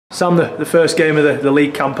Sam, the first game of the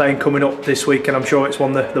league campaign coming up this week, and I'm sure it's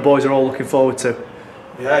one the boys are all looking forward to.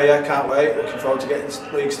 Yeah, can't wait. Looking forward to getting this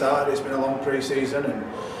league started. It's been a long pre-season, and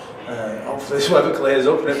hopefully this weather clears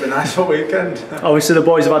up and it'll be nice for weekend. Obviously the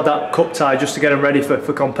boys have had that cup tie just to get them ready for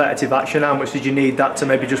competitive action. How much did you need that to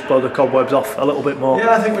maybe just blow the cobwebs off a little bit more?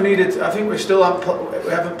 Yeah, I think we needed. I think we still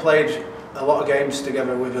haven't played a lot of games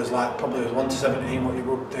together with us, like probably 1 to 17, what you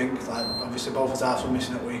would think. Like obviously both of us were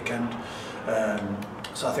missing at weekend,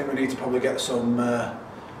 so I think we need to probably get some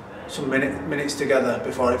minutes together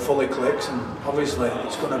before it fully clicks. And obviously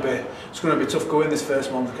it's going to be tough going this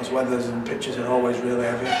first month because weathers and pitches are always really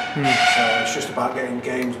heavy. So it's just about getting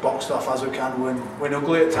games boxed off as we can, win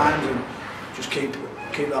ugly at times, and just keep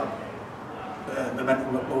that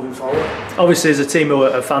momentum moving forward. Obviously, as a team who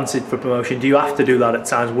are fancied for promotion, do you have to do that at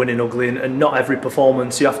times, winning ugly, and not every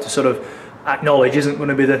performance you have to sort of acknowledge isn't going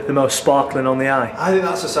to be the most sparkling on the eye? I think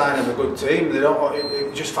that's a sign of a good team. They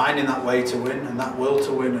don't just finding that way to win and that will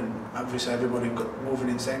to win, and obviously everybody moving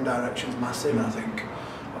in the same direction is massive. And I think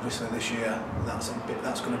obviously this year that's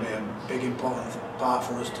going to be a big important part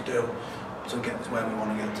for us to do to get to where we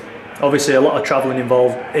want to get to. Obviously a lot of travelling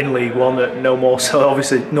involved in League One, no more so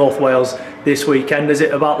obviously North Wales this weekend. Is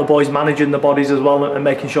it about the boys managing the bodies as well and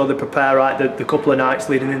making sure they prepare right the couple of nights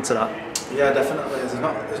leading into that? Yeah, definitely.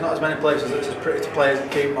 There's not as many places that's as pretty to play as at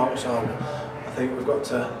Keepmoat, so I think we've got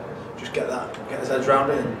to just get his heads around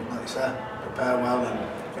it and, like you said, prepare well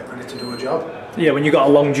and get ready to do a job. Yeah, when you've got a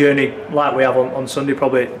long journey like we have on Sunday,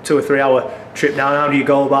 probably a 2 or 3 hour trip down, how do you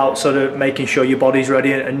go about sort of making sure your body's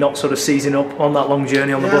ready and not sort of seizing up on that long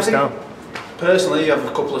journey on the bus down? Personally, you have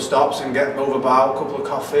a couple of stops and move about, a couple of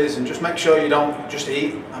coffees, and just make sure you don't just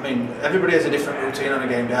eat. I mean, everybody has a different routine on a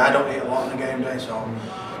game day. I don't eat a lot on a game day, so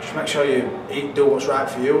just make sure you eat, do what's right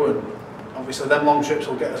for you, and obviously them long trips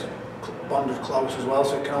will get us bonded close as well,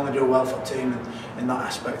 so it can only do well for the team. In that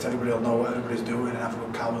aspect, everybody will know what everybody's doing and have a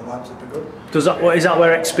good Calvert Lance would be good. Is that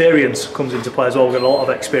where experience comes into play as well? We've got a lot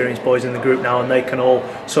of experienced boys in the group now, and they can all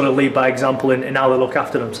sort of lead by example in how they look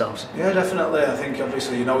after themselves. Yeah, definitely. I think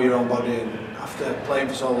obviously you know your own body, and after playing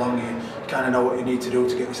for so long you kind of know what you need to do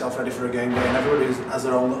to get yourself ready for a game day, and everybody has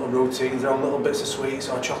their own little routines, their own little bits of sweets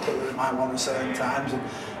or chocolate that they might want at certain times, and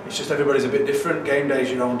it's just everybody's a bit different. Game day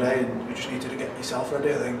is your own day, and you just need to get yourself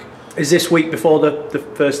ready, I think. Is this week before the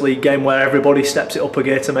first league game where everybody steps it up a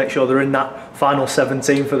gear to make sure they're in that final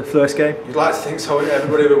 17 for the first game? You'd like to think so.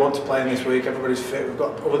 Everybody we want to play in this week, everybody's fit. We've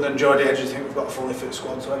got, other than Geordie Edge, I think we've got a fully fit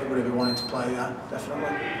squad, so everybody will be wanting to play, yeah,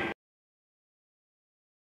 definitely.